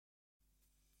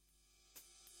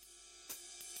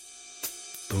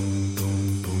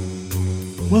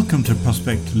Welcome to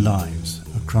Prospect Lives,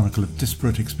 a chronicle of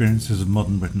disparate experiences of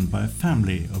modern Britain by a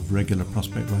family of regular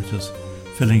Prospect writers,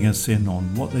 filling us in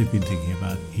on what they've been thinking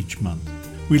about each month.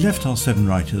 We left our 7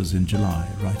 writers in July.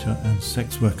 Writer and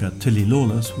sex worker Tilly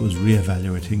Lawless was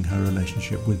re-evaluating her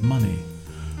relationship with money,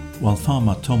 while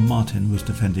farmer Tom Martin was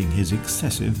defending his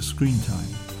excessive screen time.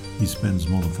 He spends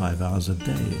more than 5 hours a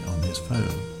day on his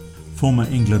phone. Former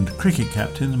England cricket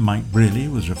captain Mike Brearley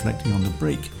was reflecting on the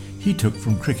break he took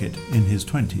from cricket in his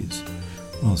 20s,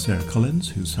 while Sarah Collins,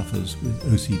 who suffers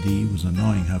with OCD, was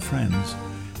annoying her friends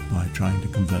by trying to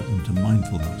convert them to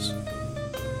mindfulness.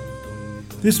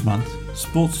 This month,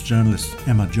 sports journalist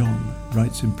Emma John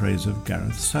writes in praise of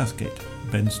Gareth Southgate,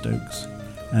 Ben Stokes,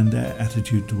 and their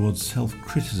attitude towards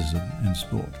self-criticism in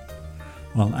sport,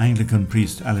 while Anglican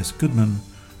priest Alice Goodman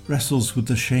wrestles with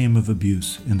the shame of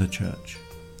abuse in the church.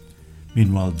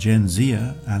 Meanwhile, Gen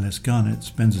Zer Alice Garnett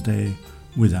spends a day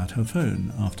without her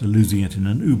phone after losing it in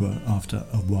an Uber after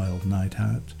a wild night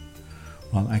out,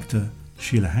 while actor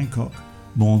Sheila Hancock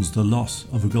mourns the loss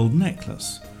of a gold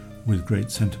necklace with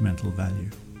great sentimental value.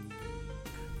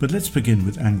 But let's begin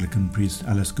with Anglican priest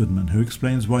Alice Goodman, who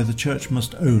explains why the church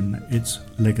must own its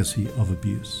legacy of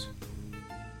abuse.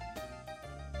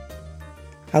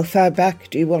 How far back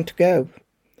do you want to go?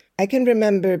 I can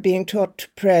remember being taught to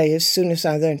pray as soon as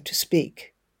I learned to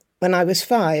speak. When I was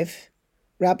 5,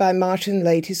 Rabbi Martin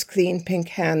laid his clean pink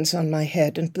hands on my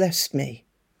head and blessed me.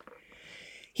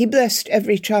 He blessed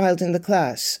every child in the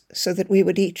class so that we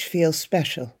would each feel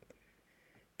special.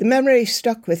 The memory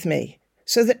stuck with me,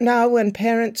 so that now when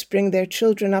parents bring their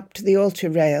children up to the altar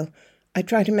rail, I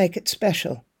try to make it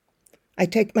special. I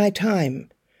take my time,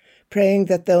 praying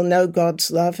that they'll know God's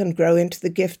love and grow into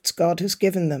the gifts God has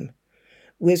given them: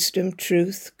 wisdom,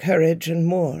 truth, courage, and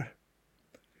more.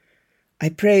 I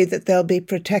pray that they'll be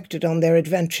protected on their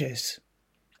adventures.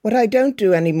 What I don't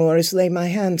do anymore is lay my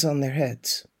hands on their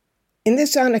heads. In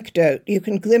this anecdote, you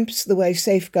can glimpse the way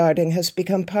safeguarding has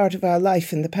become part of our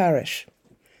life in the parish.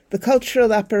 The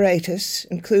cultural apparatus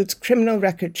includes criminal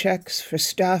record checks for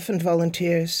staff and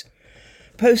volunteers,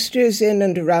 posters in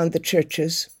and around the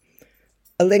churches,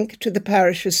 a link to the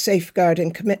parish's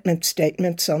safeguarding commitment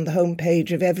statements on the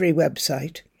homepage of every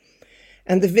website,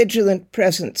 and the vigilant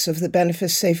presence of the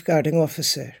benefice safeguarding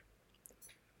officer.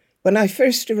 When I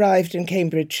first arrived in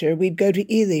Cambridgeshire, we'd go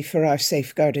to Ely for our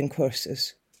safeguarding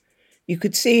courses. You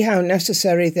could see how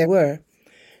necessary they were,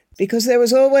 because there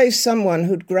was always someone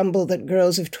who'd grumble that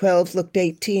girls of 12 looked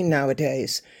 18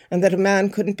 nowadays, and that a man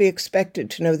couldn't be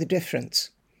expected to know the difference,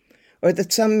 or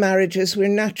that some marriages were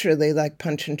naturally like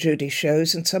Punch and Judy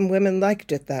shows, and some women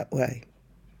liked it that way.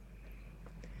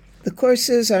 The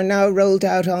courses are now rolled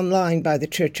out online by the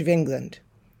Church of England.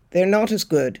 They're not as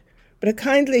good, but a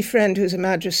kindly friend who's a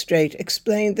magistrate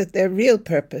explained that their real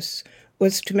purpose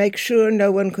was to make sure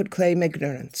no one could claim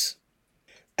ignorance.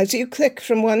 As you click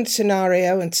from one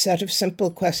scenario and set of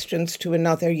simple questions to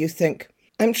another, you think,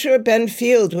 I'm sure Ben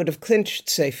Field would have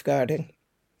clinched safeguarding.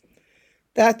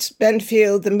 That's Ben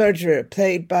Field, the murderer,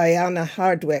 played by Anna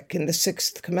Hardwick in The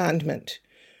Sixth Commandment,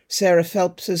 Sarah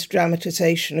Phelps's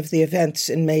dramatisation of the events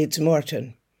in Maids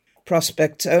Morton.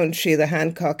 Prospect's own Sheila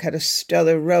Hancock had a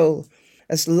stellar role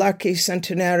as Larky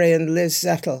centenarian Liz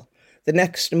Zettel, the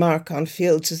next mark on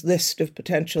Field's list of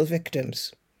potential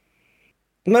victims.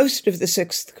 Most of The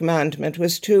Sixth Commandment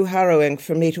was too harrowing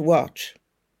for me to watch.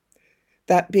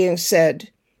 That being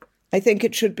said, I think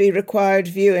it should be required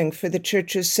viewing for the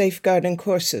Church's safeguarding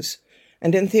courses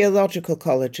and in theological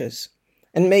colleges,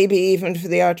 and maybe even for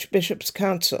the Archbishop's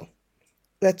Council.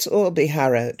 Let's all be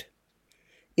harrowed.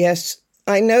 Yes,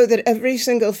 I know that every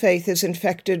single faith is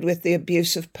infected with the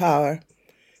abuse of power,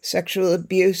 sexual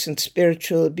abuse and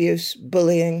spiritual abuse,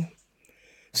 bullying.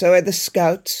 So are the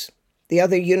Scouts, the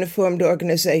other uniformed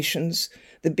organisations,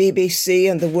 the BBC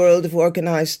and the world of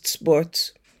organised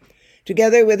sports,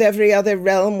 together with every other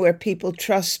realm where people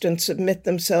trust and submit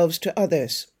themselves to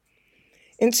others.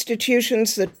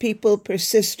 Institutions that people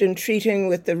persist in treating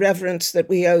with the reverence that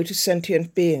we owe to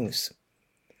sentient beings.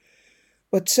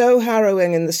 What's so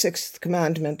harrowing in the Sixth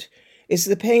Commandment is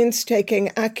the painstaking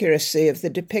accuracy of the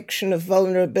depiction of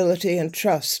vulnerability and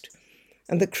trust,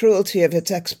 and the cruelty of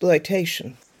its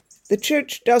exploitation. The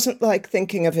Church doesn't like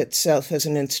thinking of itself as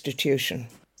an institution.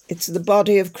 It's the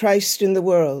body of Christ in the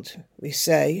world, we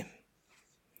say.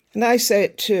 And I say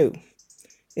it too.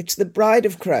 It's the bride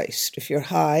of Christ, if you're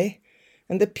high,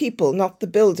 and the people, not the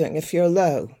building, if you're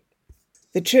low.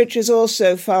 The Church is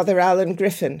also Father Alan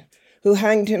Griffin, who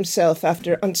hanged himself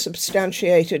after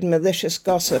unsubstantiated malicious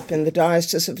gossip in the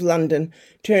Diocese of London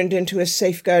turned into a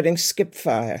safeguarding skip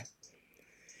fire.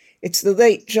 It's the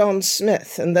late John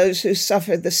Smith and those who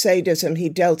suffered the sadism he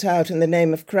dealt out in the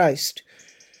name of Christ,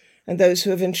 and those who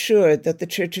have ensured that the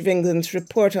Church of England's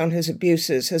report on his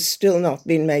abuses has still not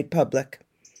been made public.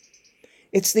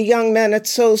 It's the young men at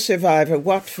Soul Survivor,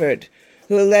 Watford,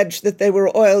 who alleged that they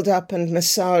were oiled up and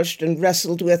massaged and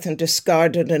wrestled with and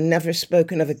discarded and never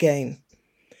spoken of again.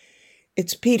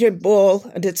 It's Peter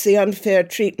Ball, and it's the unfair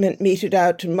treatment meted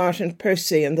out to Martin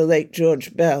Percy and the late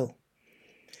George Bell.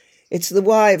 It's the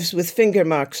wives with finger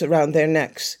marks around their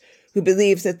necks who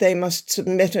believe that they must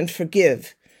submit and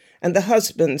forgive, and the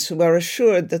husbands who are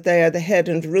assured that they are the head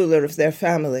and ruler of their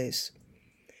families.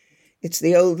 It's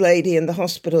the old lady in the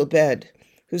hospital bed,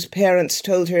 whose parents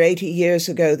told her 80 years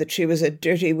ago that she was a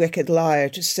dirty, wicked liar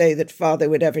to say that father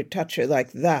would ever touch her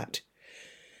like that.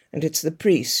 And it's the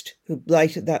priest who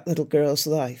blighted that little girl's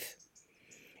life.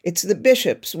 It's the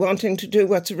bishops wanting to do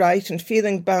what's right and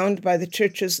feeling bound by the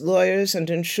church's lawyers and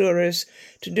insurers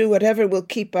to do whatever will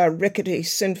keep our rickety,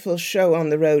 sinful show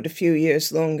on the road a few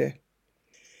years longer.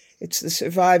 It's the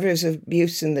survivors of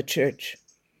abuse in the church,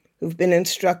 who've been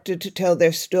instructed to tell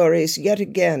their stories yet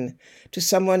again to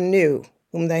someone new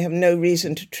whom they have no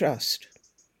reason to trust.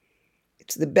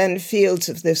 It's the Ben Fields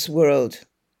of this world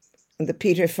and the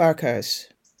Peter Farquhars.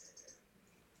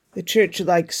 The church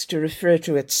likes to refer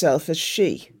to itself as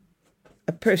she,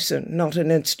 a person, not an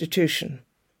institution,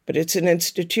 but it's an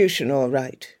institution, all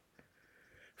right.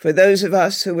 For those of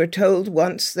us who were told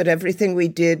once that everything we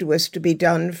did was to be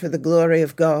done for the glory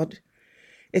of God,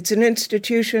 it's an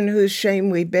institution whose shame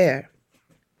we bear.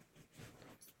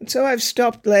 And so I've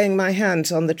stopped laying my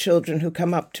hands on the children who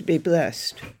come up to be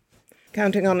blessed,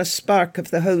 counting on a spark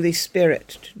of the Holy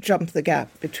Spirit to jump the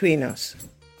gap between us.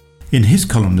 In his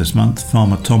column this month,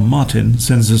 farmer Tom Martin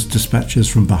sends us dispatches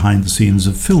from behind the scenes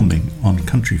of filming on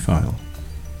Countryfile.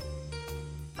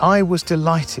 I was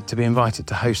delighted to be invited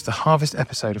to host the harvest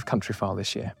episode of Countryfile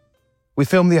this year. We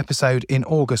filmed the episode in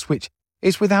August, which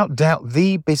is without doubt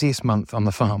the busiest month on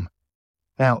the farm.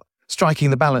 Now, striking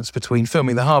the balance between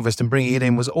filming the harvest and bringing it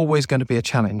in was always going to be a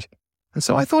challenge, and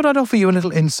so I thought I'd offer you a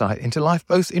little insight into life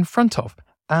both in front of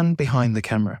and behind the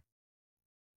camera.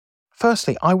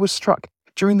 Firstly, I was struck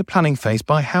during the planning phase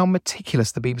by how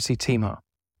meticulous the BBC team are.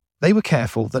 They were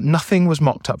careful that nothing was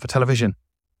mocked up for television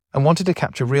and wanted to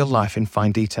capture real life in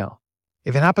fine detail.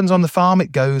 If it happens on the farm,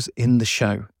 it goes in the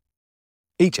show.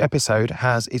 Each episode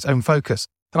has its own focus,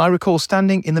 and I recall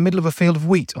standing in the middle of a field of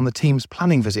wheat on the team's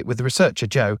planning visit with the researcher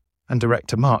Joe and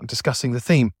director Mark discussing the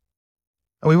theme.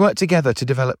 And we worked together to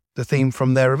develop the theme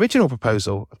from their original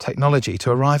proposal of technology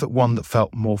to arrive at one that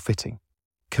felt more fitting: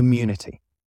 community.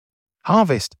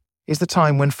 Harvest is the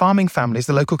time when farming families,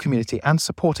 the local community and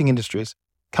supporting industries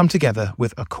come together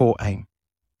with a core aim: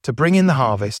 to bring in the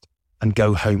harvest and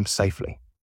go home safely.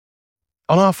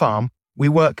 On our farm, we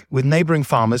work with neighbouring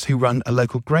farmers who run a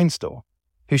local grain store,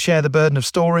 who share the burden of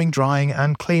storing, drying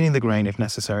and cleaning the grain if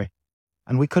necessary,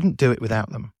 and we couldn't do it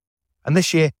without them. And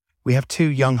this year, we have 2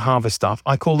 young harvest staff.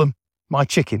 I call them my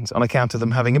chickens on account of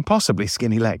them having impossibly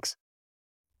skinny legs.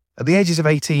 At the ages of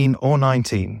 18 or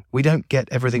 19, we don't get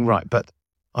everything right, but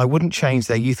I wouldn't change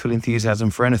their youthful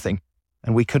enthusiasm for anything,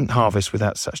 and we couldn't harvest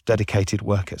without such dedicated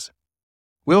workers.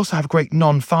 We also have great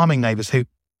non-farming neighbours who,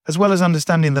 as well as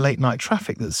understanding the late-night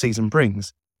traffic that the season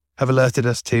brings, have alerted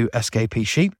us to SKP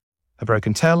sheep, a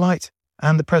broken tail light,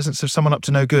 and the presence of someone up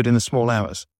to no good in the small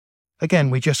hours. Again,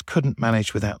 we just couldn't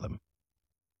manage without them.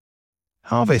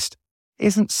 Harvest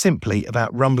isn't simply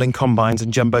about rumbling combines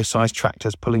and jumbo-sized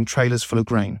tractors pulling trailers full of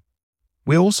grain.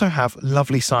 We also have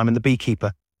lovely Simon the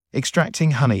beekeeper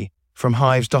extracting honey from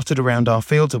hives dotted around our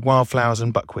fields of wildflowers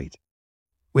and buckwheat.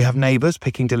 We have neighbours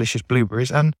picking delicious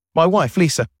blueberries, and my wife,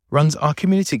 Lisa, runs our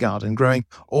community garden, growing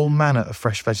all manner of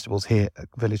fresh vegetables here at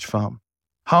Village Farm.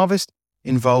 Harvest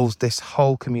involves this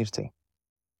whole community.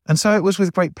 And so it was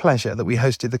with great pleasure that we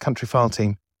hosted the Countryfile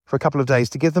team for a couple of days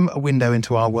to give them a window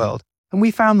into our world, and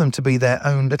we found them to be their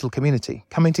own little community,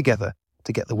 coming together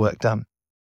to get the work done.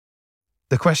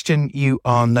 The question you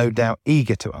are no doubt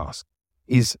eager to ask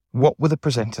is, what were the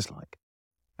presenters like?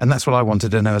 And that's what I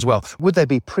wanted to know as well. Would they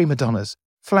be prima donnas,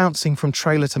 flouncing from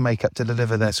trailer to makeup to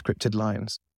deliver their scripted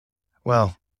lines?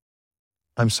 Well,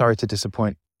 I'm sorry to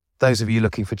disappoint those of you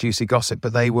looking for juicy gossip,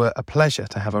 but they were a pleasure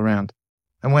to have around.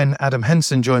 And when Adam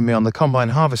Henson joined me on the combine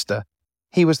harvester,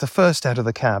 he was the first out of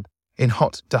the cab in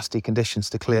hot, dusty conditions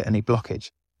to clear any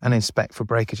blockage and inspect for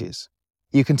breakages.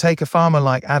 You can take a farmer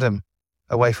like Adam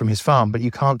away from his farm, but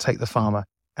you can't take the farmer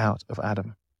out of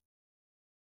Adam.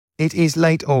 It is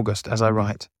late August as I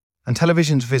write, and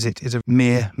television's visit is a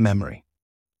mere memory.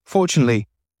 Fortunately,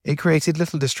 it created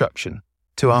little disruption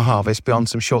to our harvest beyond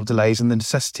some short delays and the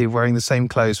necessity of wearing the same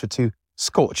clothes for 2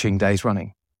 scorching days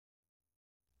running.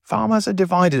 Farmers are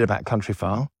divided about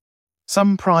Countryfile.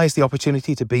 Some prize the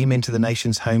opportunity to beam into the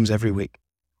nation's homes every week,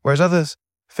 whereas others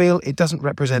feel it doesn't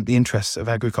represent the interests of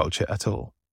agriculture at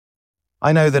all.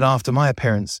 I know that after my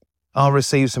appearance, I'll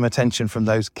receive some attention from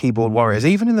those keyboard warriors,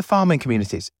 even in the farming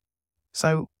communities.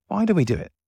 So why do we do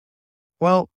it?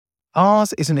 Well,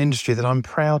 ours is an industry that I'm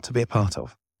proud to be a part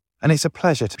of, and it's a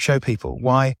pleasure to show people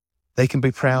why they can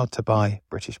be proud to buy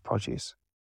British produce.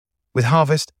 With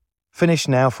harvest finished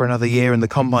now for another year and the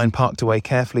combine parked away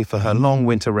carefully for her long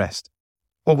winter rest,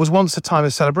 what was once a time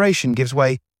of celebration gives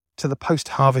way to the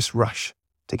post-harvest rush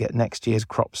to get next year's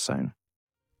crops sown.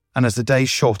 And as the days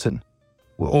shorten,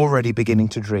 we're already beginning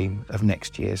to dream of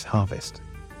next year's harvest.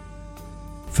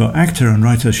 For actor and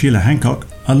writer Sheila Hancock,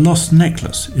 a lost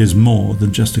necklace is more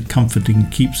than just a comforting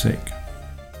keepsake.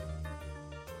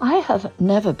 I have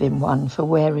never been one for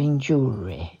wearing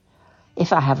jewellery.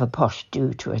 If I have a posh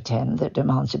do to attend that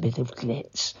demands a bit of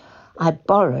glitz, I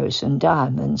borrow some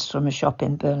diamonds from a shop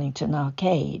in Burlington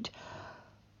Arcade.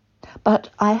 But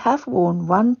I have worn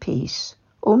one piece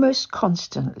almost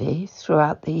constantly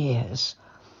throughout the years,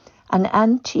 an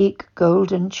antique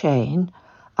golden chain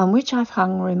on which I've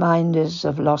hung reminders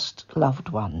of lost loved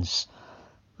ones,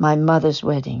 my mother's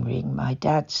wedding ring, my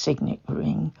dad's signet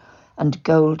ring, and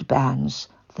gold bands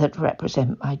that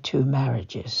represent my 2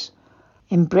 marriages.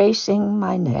 Embracing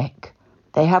my neck,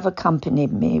 they have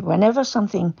accompanied me whenever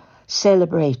something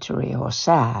celebratory or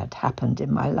sad happened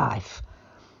in my life.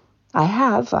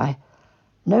 I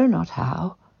know not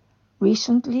how,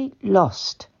 recently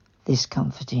lost this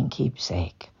comforting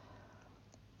keepsake,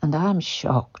 and I am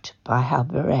shocked by how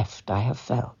bereft I have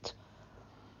felt.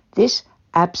 This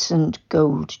absent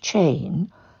gold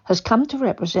chain has come to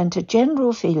represent a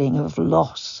general feeling of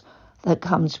loss that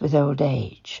comes with old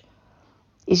age.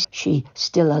 Is she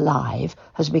still alive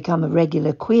has become a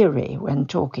regular query when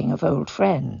talking of old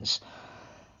friends.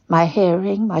 My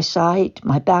hearing, my sight,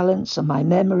 my balance and my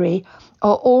memory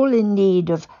are all in need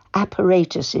of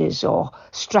apparatuses or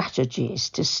strategies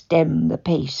to stem the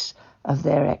pace of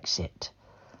their exit.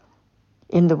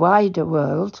 In the wider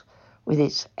world, with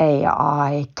its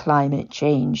AI, climate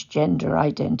change, gender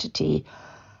identity,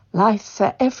 life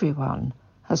for everyone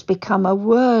has become a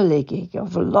whirligig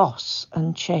of loss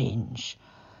and change.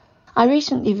 I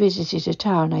recently visited a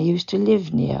town I used to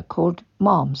live near called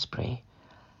Malmesbury.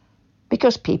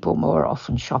 Because people more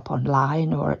often shop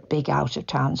online or at big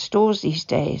out-of-town stores these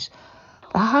days,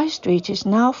 the high street is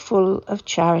now full of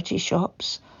charity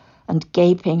shops and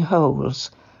gaping holes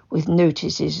with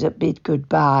notices that bid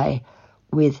goodbye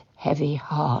with heavy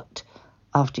heart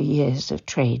after years of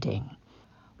trading.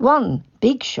 One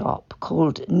big shop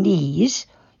called Knees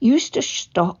used to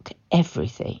stock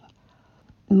everything.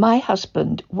 My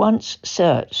husband once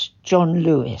searched John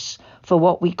Lewis for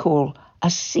what we call a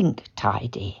sink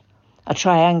tidy, a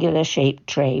triangular-shaped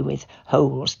tray with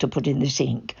holes to put in the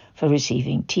sink for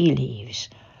receiving tea leaves.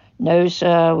 No,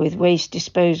 sir, with waste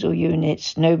disposal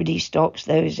units, nobody stocks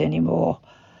those anymore.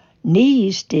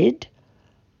 Knees did,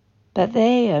 but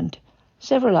they and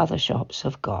several other shops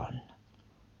have gone.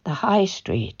 The high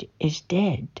street is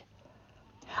dead.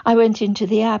 I went into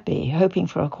the Abbey, hoping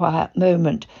for a quiet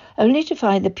moment, only to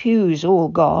find the pews all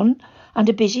gone and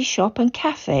a busy shop and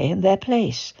cafe in their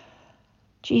place.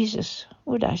 Jesus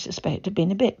would, I suspect, have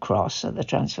been a bit cross at the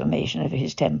transformation of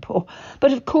his temple,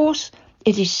 but of course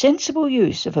it is sensible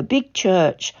use of a big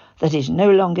church that is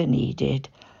no longer needed,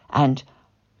 and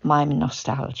my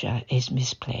nostalgia is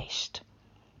misplaced.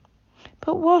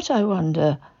 But what, I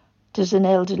wonder, does an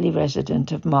elderly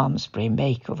resident of Malmesbury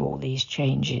make of all these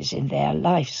changes in their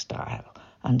lifestyle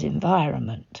and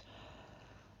environment?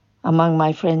 Among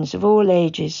my friends of all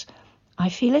ages, I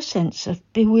feel a sense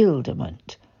of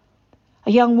bewilderment.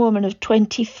 A young woman of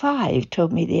 25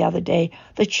 told me the other day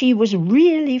that she was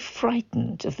really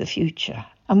frightened of the future.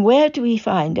 And where do we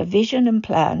find a vision and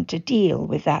plan to deal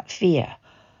with that fear?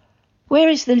 Where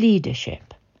is the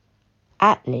leadership?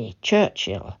 Attlee,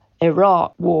 Churchill,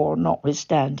 Iraq war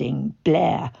notwithstanding,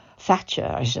 Blair,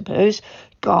 Thatcher, I suppose,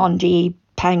 Gandhi,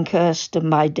 Pankhurst and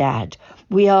my dad.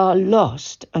 We are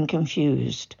lost and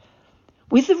confused.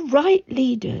 With the right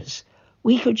leaders,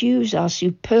 we could use our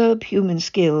superb human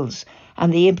skills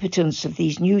and the impotence of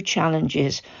these new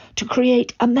challenges to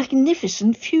create a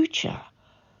magnificent future.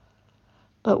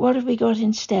 But what have we got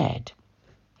instead?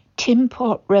 Tin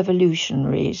pot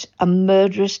revolutionaries and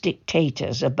murderous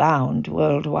dictators abound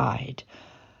worldwide,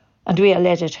 and we are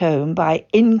led at home by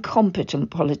incompetent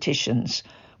politicians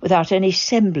without any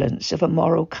semblance of a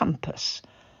moral compass.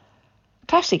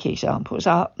 Classic examples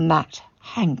are Matt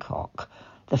Hancock,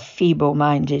 the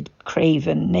feeble-minded,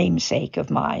 craven namesake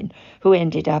of mine who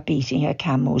ended up eating a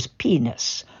camel's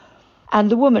penis, and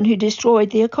the woman who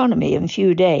destroyed the economy in a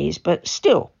few days but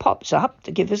still pops up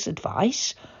to give us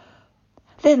advice.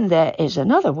 Then there is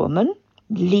another woman,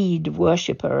 lead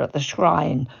worshipper at the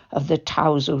shrine of the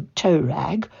tousled toe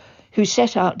rag, who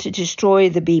set out to destroy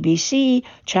the BBC,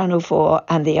 Channel 4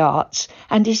 and the arts,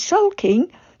 and is sulking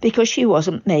because she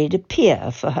wasn't made a peer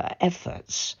for her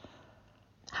efforts.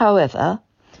 However,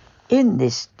 in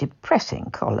this depressing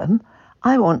column,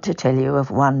 I want to tell you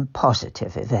of one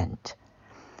positive event.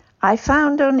 I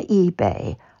found on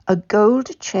eBay a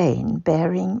gold chain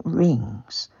bearing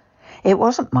rings. It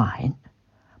wasn't mine,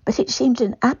 but it seemed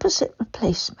an apposite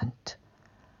replacement.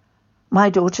 My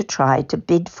daughter tried to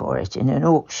bid for it in an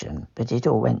auction, but it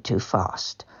all went too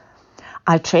fast.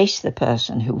 I traced the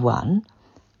person who won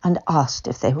and asked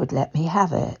if they would let me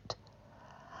have it.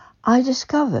 I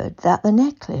discovered that the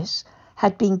necklace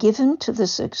had been given to the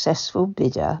successful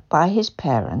bidder by his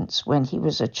parents when he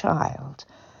was a child.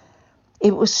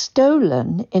 It was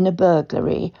stolen in a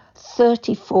burglary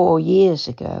 34 years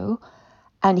ago,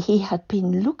 and he had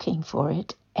been looking for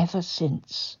it ever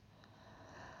since.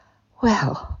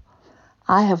 Well,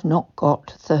 I have not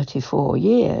got 34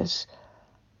 years,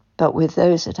 but with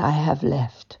those that I have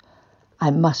left,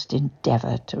 I must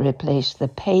endeavour to replace the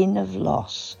pain of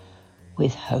loss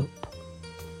with hope.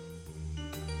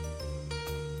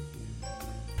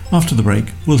 After the break,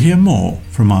 we'll hear more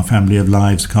from our family of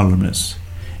Lives columnists.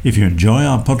 If you enjoy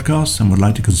our podcasts and would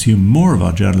like to consume more of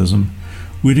our journalism,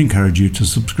 we'd encourage you to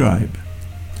subscribe.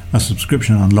 A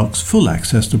subscription unlocks full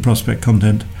access to Prospect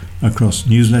content across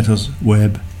newsletters,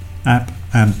 web, app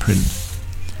and print.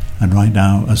 And right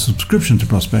now, a subscription to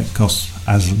Prospect costs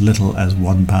as little as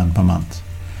 £1 per month.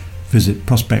 Visit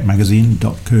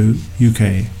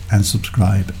prospectmagazine.co.uk and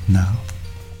subscribe now.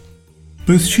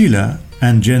 Both Sheila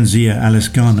and Gen Zer Alice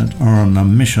Garnett are on a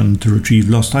mission to retrieve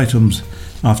lost items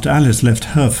after Alice left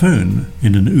her phone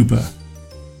in an Uber.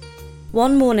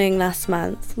 One morning last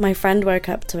month, my friend woke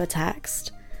up to a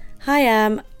text. "Hi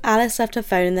Em, Alice left her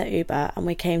phone in the Uber and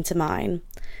we came to mine.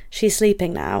 She's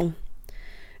sleeping now."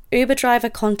 Uber driver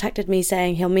contacted me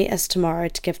saying he'll meet us tomorrow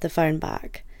to give the phone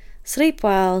back. Sleep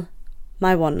well.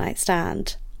 My one-night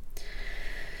stand.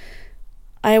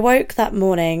 I awoke that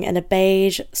morning in a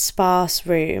beige, sparse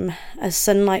room as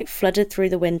sunlight flooded through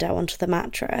the window onto the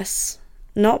mattress.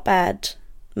 Not bed,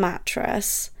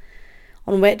 mattress,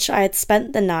 on which I had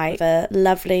spent the night with a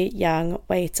lovely young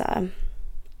waiter.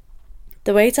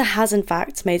 The waiter has in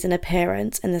fact made an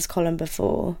appearance in this column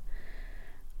before.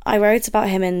 I wrote about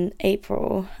him in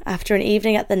April, after an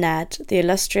evening at the Ned, the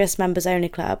illustrious members-only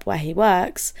club where he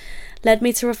works, led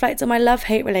me to reflect on my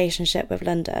love-hate relationship with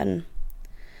London.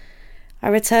 I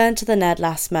returned to the Ned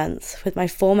last month with my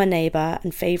former neighbour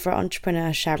and favourite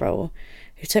entrepreneur Cheryl,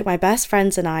 who took my best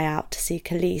friends and I out to see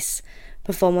Khalees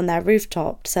perform on their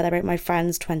rooftop to celebrate my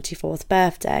friend's 24th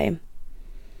birthday.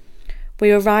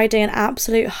 We were riding an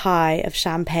absolute high of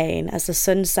champagne as the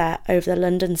sun set over the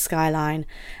London skyline,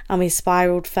 and we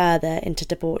spiralled further into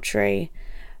debauchery,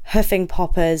 huffing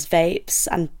poppers, vapes,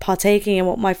 and partaking in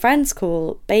what my friends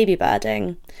call baby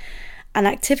birding, an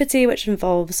activity which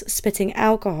involves spitting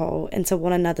alcohol into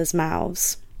one another's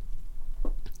mouths.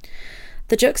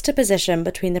 The juxtaposition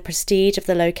between the prestige of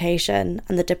the location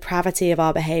and the depravity of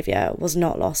our behaviour was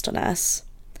not lost on us.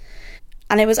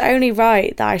 And it was only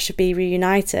right that I should be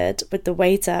reunited with the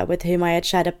waiter with whom I had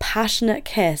shared a passionate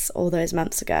kiss all those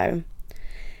months ago.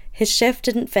 His shift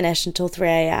didn't finish until 3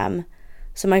 a.m,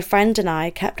 so my friend and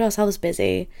I kept ourselves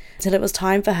busy until it was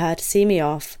time for her to see me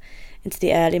off into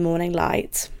the early morning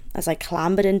light as I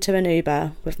clambered into an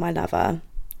Uber with my lover.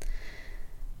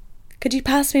 "Could you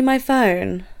pass me my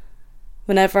phone?"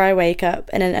 Whenever I wake up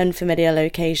in an unfamiliar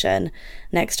location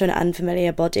next to an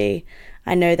unfamiliar body,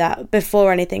 I know that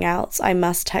before anything else, I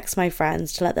must text my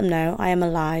friends to let them know I am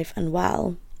alive and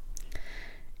well.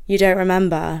 You don't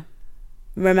remember?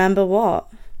 Remember what?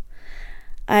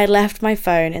 I had left my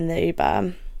phone in the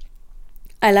Uber.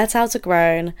 I let out a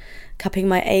groan, cupping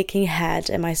my aching head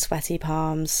in my sweaty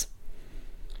palms.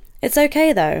 "It's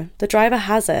okay though, the driver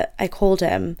has it, I called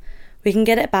him. We can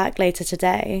get it back later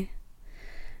today."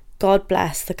 God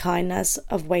bless the kindness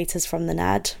of waiters from the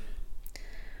Ned.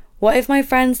 What if my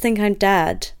friends think I'm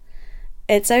dead?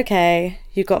 It's okay,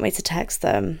 you got me to text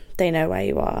them, they know where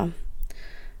you are.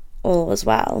 All was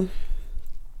well.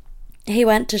 He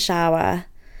went to shower.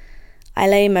 I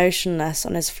lay motionless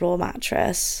on his floor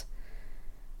mattress.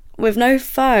 With no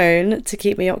phone to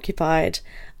keep me occupied,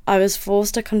 I was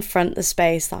forced to confront the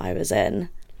space that I was in.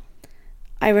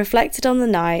 I reflected on the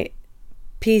night,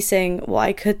 piecing what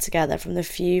I could together from the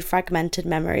few fragmented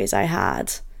memories I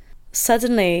had.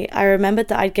 Suddenly, I remembered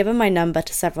that I'd given my number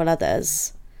to several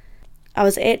others. I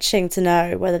was itching to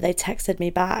know whether they texted me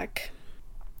back.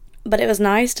 But it was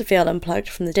nice to feel unplugged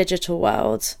from the digital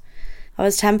world. I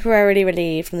was temporarily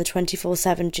relieved from the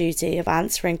 24/7 duty of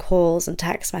answering calls and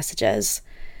text messages,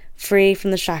 free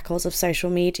from the shackles of social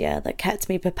media that kept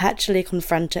me perpetually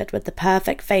confronted with the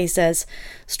perfect faces,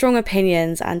 strong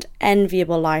opinions, and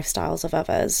enviable lifestyles of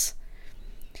others.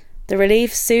 The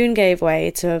relief soon gave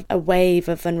way to a wave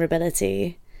of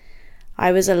vulnerability.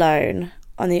 I was alone,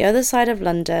 on the other side of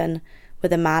London,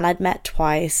 with a man I'd met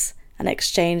twice and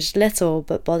exchanged little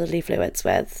but bodily fluids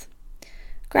with.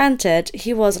 Granted,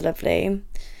 he was lovely.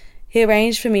 He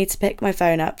arranged for me to pick my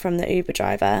phone up from the Uber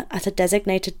driver at a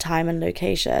designated time and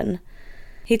location.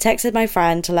 He texted my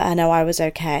friend to let her know I was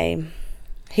okay.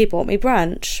 He bought me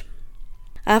brunch.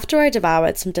 After I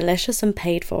devoured some delicious and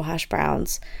paid-for hash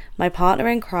browns, my partner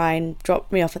in crime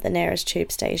dropped me off at the nearest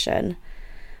tube station.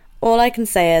 All I can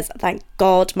say is, thank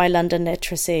God my London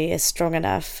literacy is strong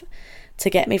enough to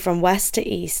get me from west to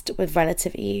east with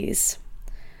relative ease.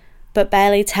 But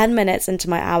barely 10 minutes into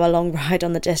my hour-long ride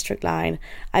on the District Line,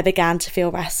 I began to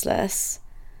feel restless.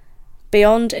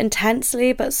 Beyond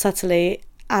intensely but subtly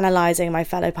analysing my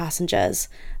fellow passengers,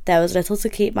 there was little to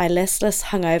keep my listless,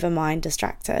 hungover mind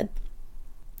distracted.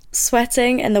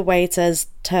 Sweating in the waiter's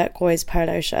turquoise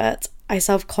polo shirt, I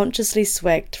self-consciously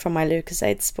swigged from my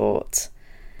Lucozade Sport.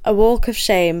 A walk of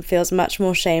shame feels much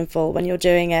more shameful when you're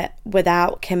doing it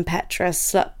without Kim Petras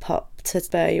slut pop to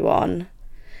spur you on.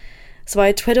 So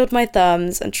I twiddled my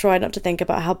thumbs and tried not to think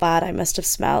about how bad I must have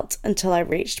smelt until I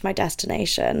reached my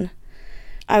destination.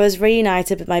 I was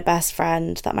reunited with my best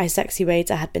friend that my sexy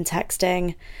waiter had been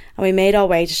texting, and we made our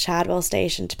way to Shadwell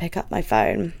Station to pick up my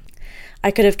phone. I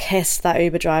could have kissed that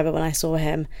Uber driver when I saw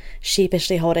him,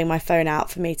 sheepishly holding my phone out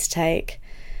for me to take.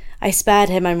 I spared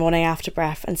him my morning after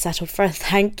breath and settled for a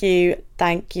thank you,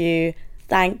 thank you,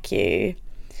 thank you.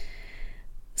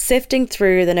 Sifting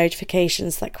through the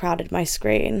notifications that crowded my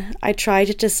screen, I tried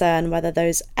to discern whether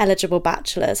those eligible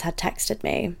bachelors had texted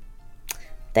me.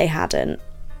 They hadn't.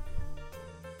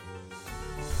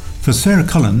 For Sarah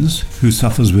Collins, who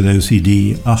suffers with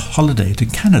OCD, a holiday to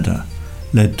Canada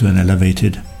led to an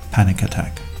elevated panic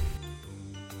attack.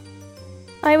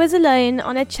 I was alone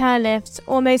on a chairlift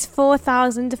almost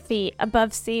 4,000 feet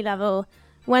above sea level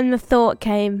when the thought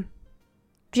came,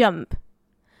 jump.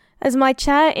 As my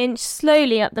chair inched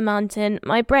slowly up the mountain,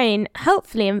 my brain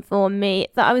helpfully informed me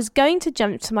that I was going to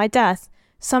jump to my death,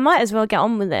 so I might as well get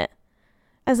on with it.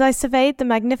 As I surveyed the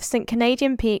magnificent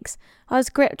Canadian peaks, I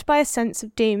was gripped by a sense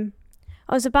of doom.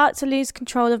 I was about to lose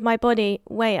control of my body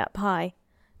way up high.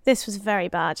 This was very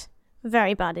bad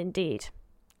indeed.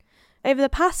 Over the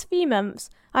past few months,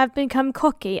 I have become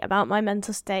cocky about my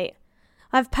mental state.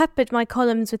 I have peppered my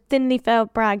columns with thinly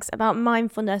veiled brags about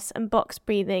mindfulness and box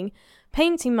breathing,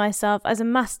 painting myself as a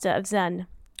master of Zen.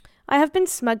 I have been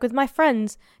smug with my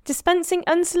friends, dispensing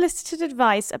unsolicited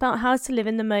advice about how to live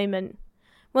in the moment.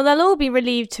 Well, they'll all be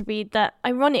relieved to read that,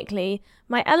 ironically,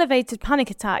 my elevated panic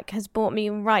attack has brought me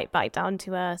right back down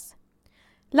to earth.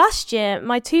 Last year,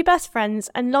 my two best friends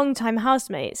and longtime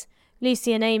housemates,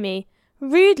 Lucy and Amy,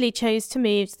 rudely chose to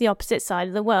move to the opposite side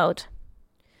of the world.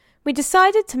 We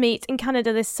decided to meet in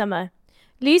Canada this summer.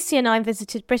 Lucy and I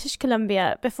visited British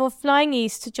Columbia before flying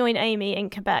east to join Amy in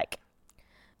Quebec.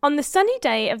 On the sunny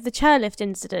day of the chairlift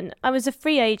incident, I was a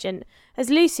free agent, as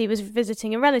Lucy was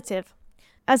visiting a relative.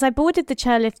 As I boarded the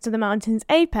chairlift to the mountain's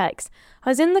apex, I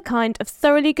was in the kind of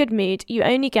thoroughly good mood you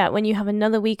only get when you have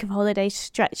another week of holiday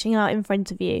stretching out in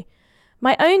front of you.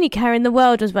 My only care in the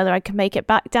world was whether I could make it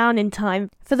back down in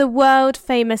time for the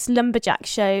world-famous lumberjack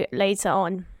show later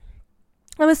on.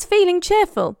 I was feeling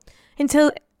cheerful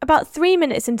until about 3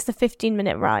 minutes into the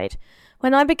 15-minute ride,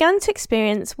 when I began to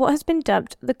experience what has been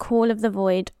dubbed the call of the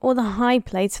void or the high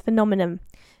place phenomenon,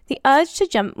 the urge to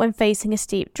jump when facing a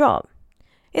steep drop.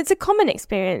 It's a common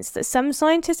experience that some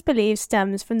scientists believe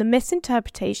stems from the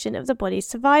misinterpretation of the body's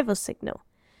survival signal.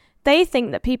 They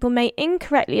think that people may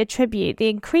incorrectly attribute the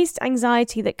increased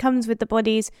anxiety that comes with the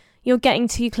body's "you're getting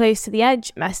too close to the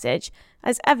edge" message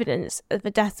as evidence of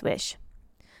a death wish.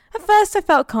 At first I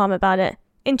felt calm about it.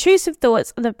 Intrusive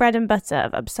thoughts are the bread and butter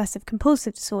of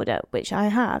obsessive-compulsive disorder, which I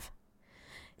have.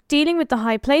 Dealing with the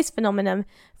high place phenomenon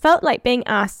felt like being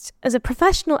asked, as a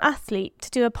professional athlete,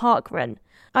 to do a park run.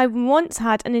 I once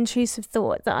had an intrusive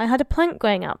thought that I had a plank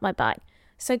going out my back,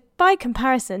 so by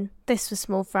comparison, this was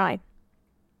small fry.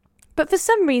 But for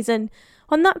some reason,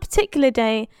 on that particular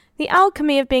day, the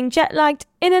alchemy of being jet-lagged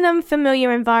in an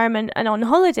unfamiliar environment and on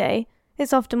holiday,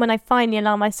 it's often when I finally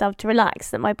allow myself to relax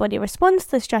that my body responds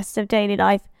to the stresses of daily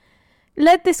life,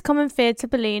 led this common fear to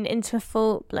balloon into a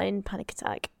full-blown panic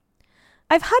attack.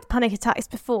 I've had panic attacks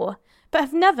before, but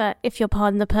have never, if you'll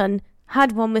pardon the pun,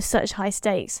 had one with such high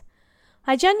stakes.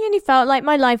 I genuinely felt like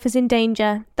my life was in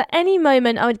danger, that any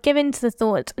moment I would give in to the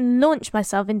thought and launch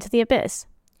myself into the abyss.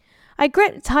 I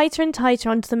gripped tighter and tighter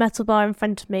onto the metal bar in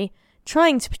front of me,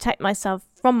 trying to protect myself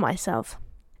from myself.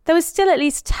 There was still at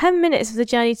least 10 minutes of the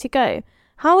journey to go.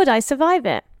 How would I survive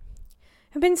it?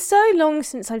 It had been so long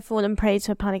since I'd fallen prey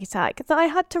to a panic attack that I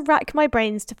had to rack my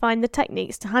brains to find the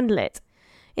techniques to handle it.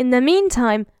 In the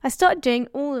meantime, I started doing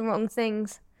all the wrong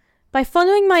things. By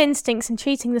following my instincts and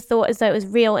treating the thought as though it was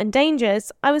real and dangerous,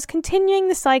 I was continuing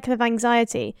the cycle of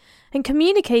anxiety and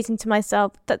communicating to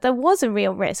myself that there was a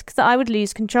real risk that I would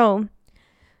lose control.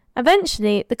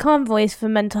 Eventually, the calm voice of a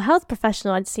mental health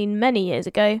professional I'd seen many years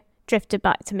ago drifted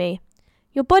back to me.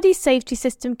 Your body's safety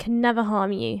system can never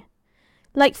harm you.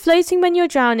 Like floating when you're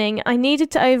drowning, I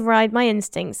needed to override my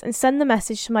instincts and send the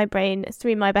message to my brain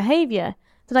through my behaviour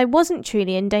that I wasn't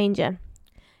truly in danger.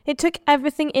 It took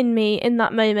everything in me in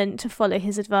that moment to follow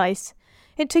his advice.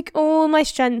 It took all my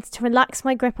strength to relax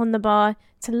my grip on the bar,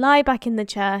 to lie back in the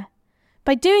chair.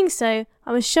 By doing so,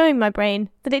 I was showing my brain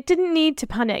that it didn't need to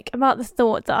panic about the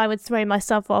thought that I would throw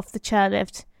myself off the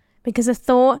chairlift, because a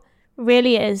thought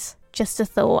really is just a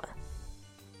thought.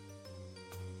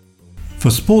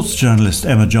 For sports journalist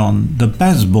Emma John, the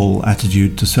baseball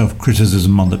attitude to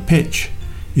self-criticism on the pitch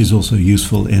is also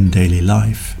useful in daily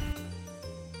life.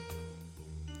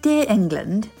 Dear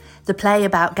England, the play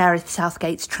about Gareth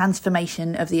Southgate's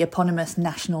transformation of the eponymous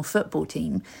national football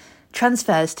team,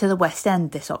 transfers to the West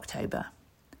End this October.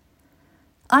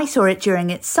 I saw it during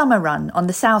its summer run on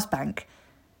the South Bank.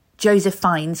 Joseph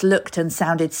Fiennes looked and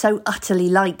sounded so utterly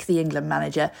like the England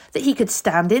manager that he could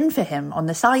stand in for him on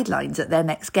the sidelines at their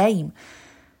next game.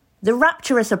 The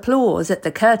rapturous applause at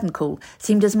the curtain call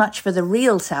seemed as much for the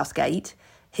real Southgate,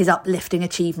 his uplifting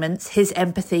achievements, his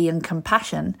empathy and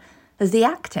compassion, as the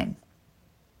acting.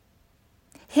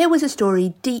 Here was a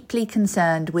story deeply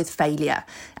concerned with failure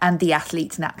and the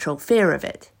athlete's natural fear of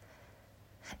it.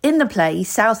 In the play,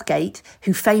 Southgate,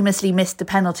 who famously missed the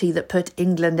penalty that put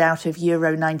England out of Euro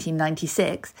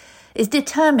 1996, is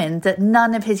determined that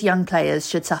none of his young players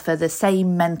should suffer the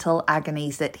same mental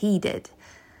agonies that he did.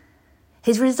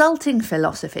 His resulting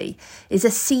philosophy is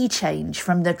a sea change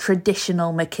from the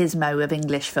traditional machismo of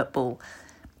English football,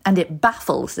 and it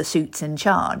baffles the suits in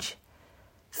charge.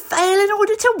 Fail in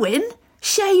order to win?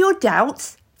 Share your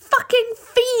doubts? Fucking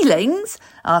feelings?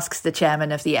 Asks the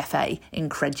chairman of the FA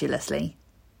incredulously.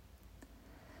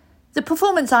 The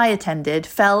performance I attended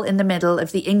fell in the middle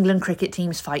of the England cricket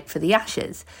team's fight for the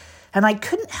Ashes, and I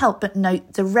couldn't help but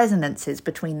note the resonances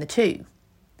between the two.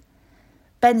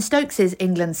 Ben Stokes'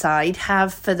 England side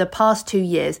have, for the past 2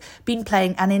 years, been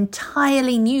playing an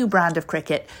entirely new brand of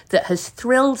cricket that has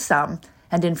thrilled some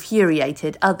and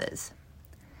infuriated others.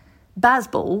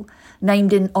 Baseball,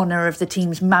 named in honour of the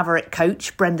team's maverick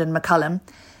coach, Brendan McCullum,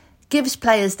 gives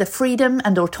players the freedom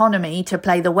and autonomy to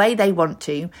play the way they want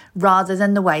to, rather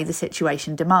than the way the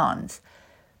situation demands.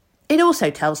 It also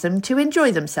tells them to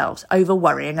enjoy themselves over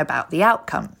worrying about the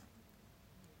outcome.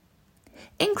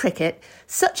 In cricket,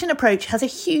 such an approach has a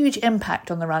huge impact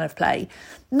on the run of play,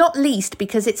 not least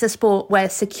because it's a sport where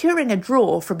securing a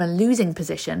draw from a losing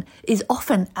position is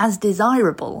often as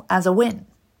desirable as a win.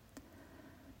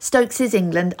 Stokes'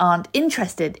 England aren't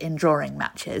interested in drawing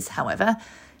matches, however.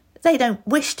 They don't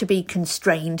wish to be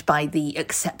constrained by the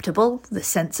acceptable, the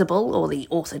sensible, or the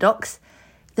orthodox.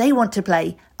 They want to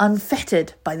play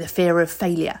unfettered by the fear of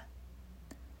failure.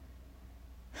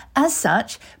 As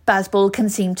such, baseball can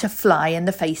seem to fly in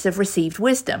the face of received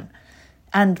wisdom,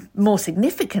 and, more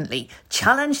significantly,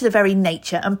 challenge the very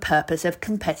nature and purpose of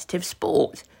competitive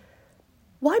sport.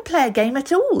 Why play a game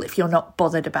at all if you're not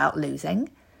bothered about losing?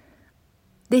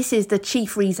 This is the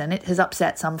chief reason it has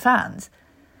upset some fans.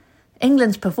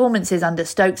 England's performances under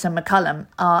Stokes and McCullum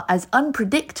are as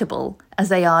unpredictable as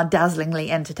they are dazzlingly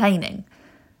entertaining.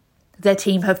 Their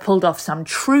team have pulled off some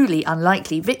truly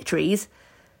unlikely victories.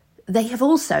 They have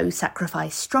also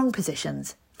sacrificed strong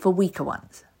positions for weaker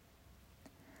ones.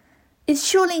 It's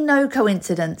surely no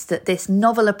coincidence that this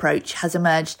novel approach has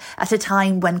emerged at a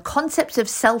time when concepts of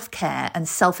self-care and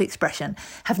self-expression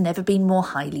have never been more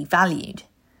highly valued.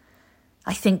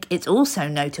 I think it's also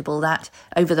notable that,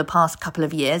 over the past couple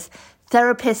of years,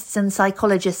 therapists and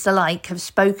psychologists alike have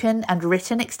spoken and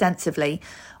written extensively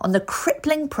on the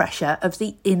crippling pressure of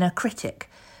the inner critic,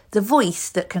 the voice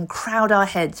that can crowd our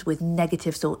heads with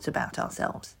negative thoughts about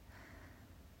ourselves.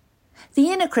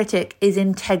 The inner critic is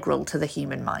integral to the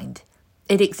human mind.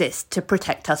 It exists to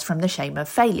protect us from the shame of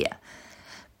failure.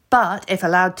 But if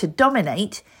allowed to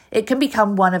dominate, it can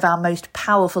become one of our most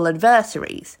powerful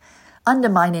adversaries,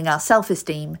 undermining our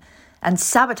self-esteem and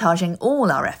sabotaging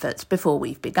all our efforts before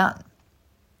we've begun.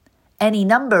 Any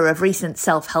number of recent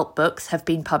self-help books have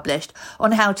been published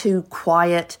on how to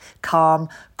quiet, calm,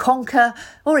 conquer,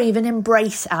 or even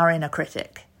embrace our inner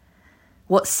critic.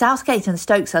 What Southgate and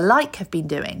Stokes alike have been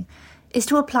doing is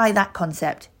to apply that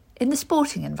concept in the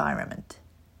sporting environment.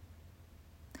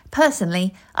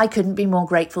 Personally, I couldn't be more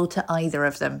grateful to either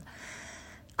of them.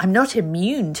 I'm not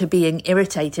immune to being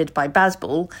irritated by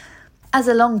Bazball. As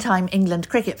a long-time England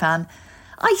cricket fan,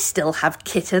 I still have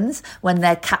kittens when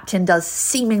their captain does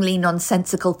seemingly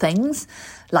nonsensical things,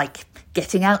 like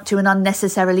getting out to an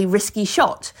unnecessarily risky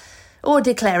shot, or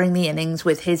declaring the innings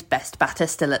with his best batter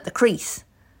still at the crease.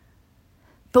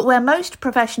 But where most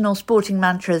professional sporting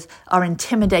mantras are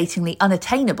intimidatingly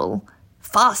unattainable,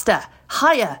 faster,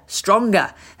 higher,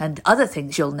 stronger, and other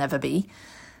things you'll never be,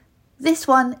 this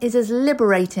one is as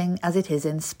liberating as it is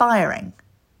inspiring.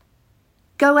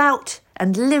 Go out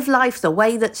and live life the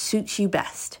way that suits you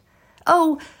best.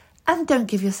 Oh, and don't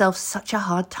give yourself such a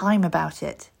hard time about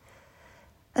it.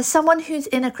 As someone whose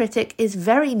inner critic is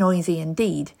very noisy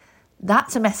indeed,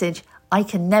 that's a message I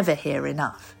can never hear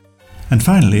enough. And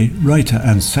finally, writer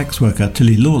and sex worker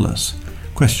Tilly Lawless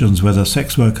questions whether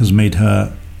sex work has made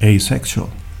her asexual.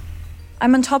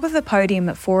 I'm on top of a podium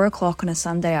at 4 o'clock on a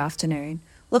Sunday afternoon,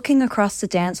 looking across the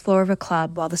dance floor of a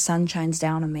club while the sun shines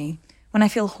down on me, when I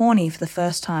feel horny for the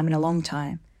first time in a long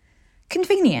time.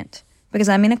 Convenient, because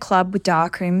I'm in a club with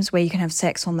dark rooms where you can have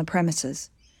sex on the premises.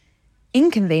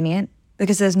 Inconvenient,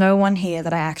 because there's no one here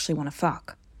that I actually want to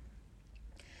fuck.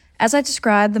 As I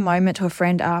described the moment to a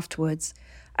friend afterwards,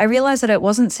 I realised that it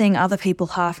wasn't seeing other people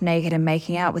half naked and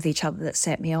making out with each other that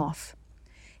set me off.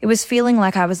 It was feeling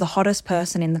like I was the hottest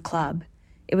person in the club.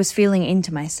 It was feeling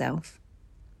into myself.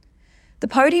 The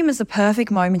podium is the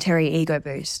perfect momentary ego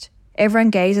boost. Everyone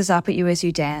gazes up at you as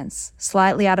you dance,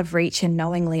 slightly out of reach and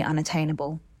knowingly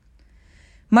unattainable.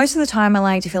 Most of the time I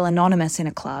like to feel anonymous in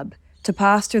a club, to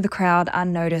pass through the crowd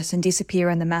unnoticed and disappear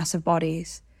in the mass of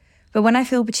bodies. But when I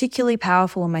feel particularly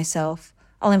powerful in myself,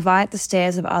 I'll invite the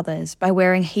stares of others by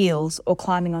wearing heels or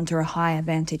climbing onto a higher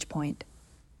vantage point.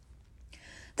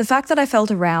 The fact that I felt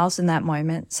aroused in that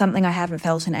moment, something I haven't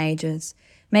felt in ages,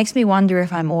 makes me wonder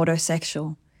if I'm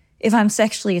autosexual, if I'm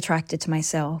sexually attracted to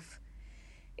myself.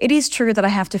 It is true that I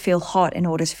have to feel hot in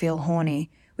order to feel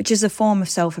horny, which is a form of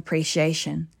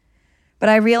self-appreciation. But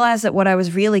I realised that what I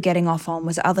was really getting off on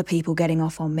was other people getting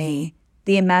off on me,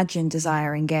 the imagined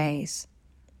desiring gaze.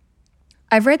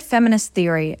 I've read feminist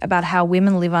theory about how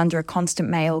women live under a constant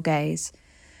male gaze,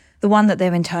 the one that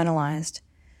they've internalised.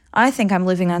 I think I'm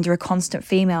living under a constant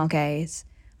female gaze.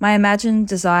 My imagined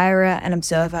desirer and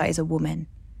observer is a woman.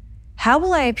 How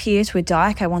will I appear to a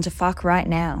dyke I want to fuck right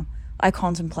now? I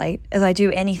contemplate as I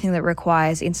do anything that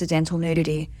requires incidental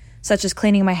nudity, such as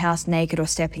cleaning my house naked or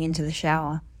stepping into the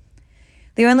shower.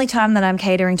 The only time that I'm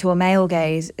catering to a male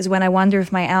gaze is when I wonder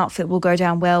if my outfit will go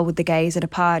down well with the gaze at a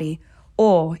party,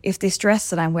 or if this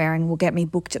dress that I'm wearing will get me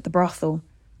booked at the brothel.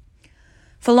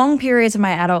 For long periods of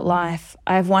my adult life,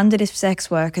 I have wondered if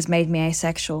sex work has made me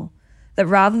asexual, that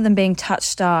rather than being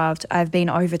touch-starved, I have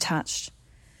been over-touched.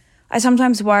 I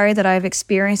sometimes worry that I have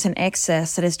experienced an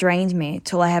excess that has drained me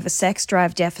till I have a sex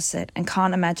drive deficit and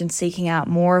can't imagine seeking out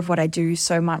more of what I do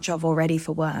so much of already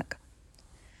for work.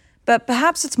 But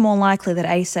perhaps it's more likely that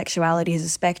asexuality is a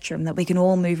spectrum that we can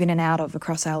all move in and out of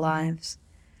across our lives.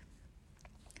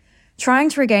 Trying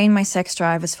to regain my sex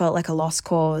drive has felt like a lost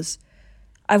cause.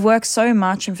 I've worked so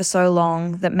much and for so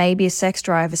long that maybe a sex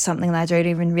drive is something that I don't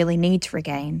even really need to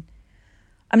regain.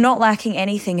 I'm not lacking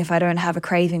anything if I don't have a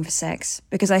craving for sex,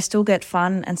 because I still get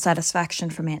fun and satisfaction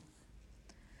from it.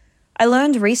 I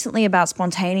learned recently about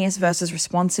spontaneous versus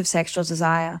responsive sexual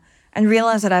desire and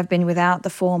realised that I've been without the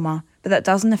former, but that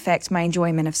doesn't affect my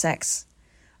enjoyment of sex.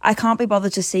 I can't be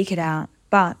bothered to seek it out,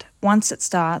 but once it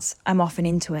starts, I'm often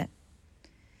into it.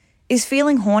 Is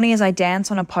feeling horny as I dance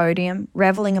on a podium,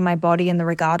 revelling in my body and the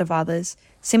regard of others,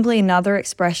 simply another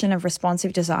expression of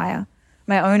responsive desire?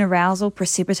 My own arousal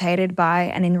precipitated by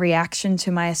and in reaction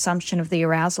to my assumption of the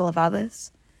arousal of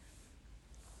others?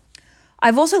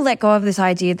 I've also let go of this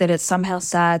idea that it's somehow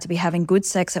sad to be having good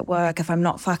sex at work if I'm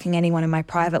not fucking anyone in my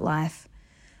private life.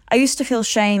 I used to feel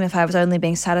shame if I was only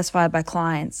being satisfied by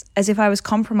clients, as if I was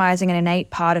compromising an innate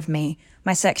part of me,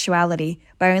 my sexuality,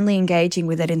 by only engaging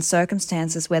with it in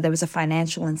circumstances where there was a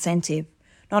financial incentive,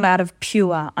 not out of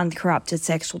pure, uncorrupted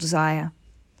sexual desire.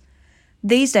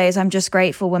 These days, I'm just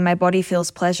grateful when my body feels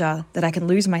pleasure that I can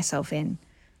lose myself in.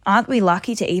 Aren't we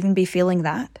lucky to even be feeling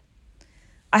that?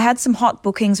 I had some hot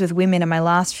bookings with women in my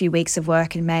last few weeks of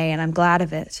work in May, and I'm glad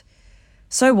of it.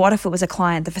 So what if it was a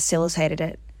client that facilitated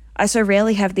it? I so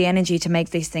rarely have the energy to make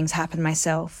these things happen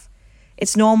myself.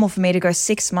 It's normal for me to go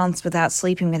 6 months without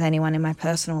sleeping with anyone in my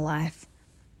personal life.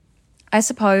 I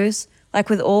suppose, like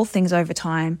with all things over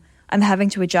time, I'm having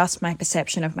to adjust my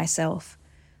perception of myself.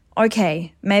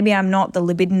 Okay, maybe I'm not the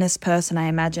libidinous person I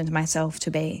imagined myself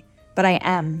to be, but I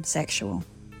am sexual.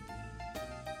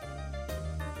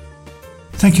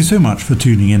 Thank you so much for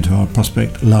tuning into our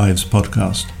Prospect Lives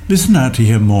podcast. Listen out to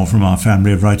hear more from our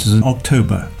family of writers in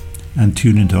October, and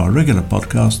tune into our regular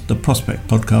podcast, the Prospect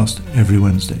Podcast, every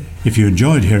Wednesday. If you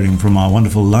enjoyed hearing from our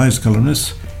wonderful Lives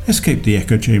columnists, escape the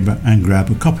echo chamber and grab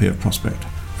a copy of Prospect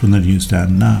from the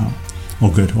newsstand now,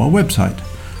 or go to our website,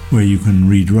 where you can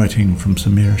read writing from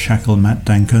Samira Shackle, Matt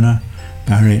Dancona,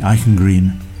 Barry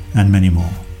Eichengreen, and many more.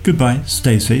 Goodbye,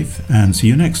 stay safe, and see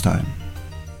you next time.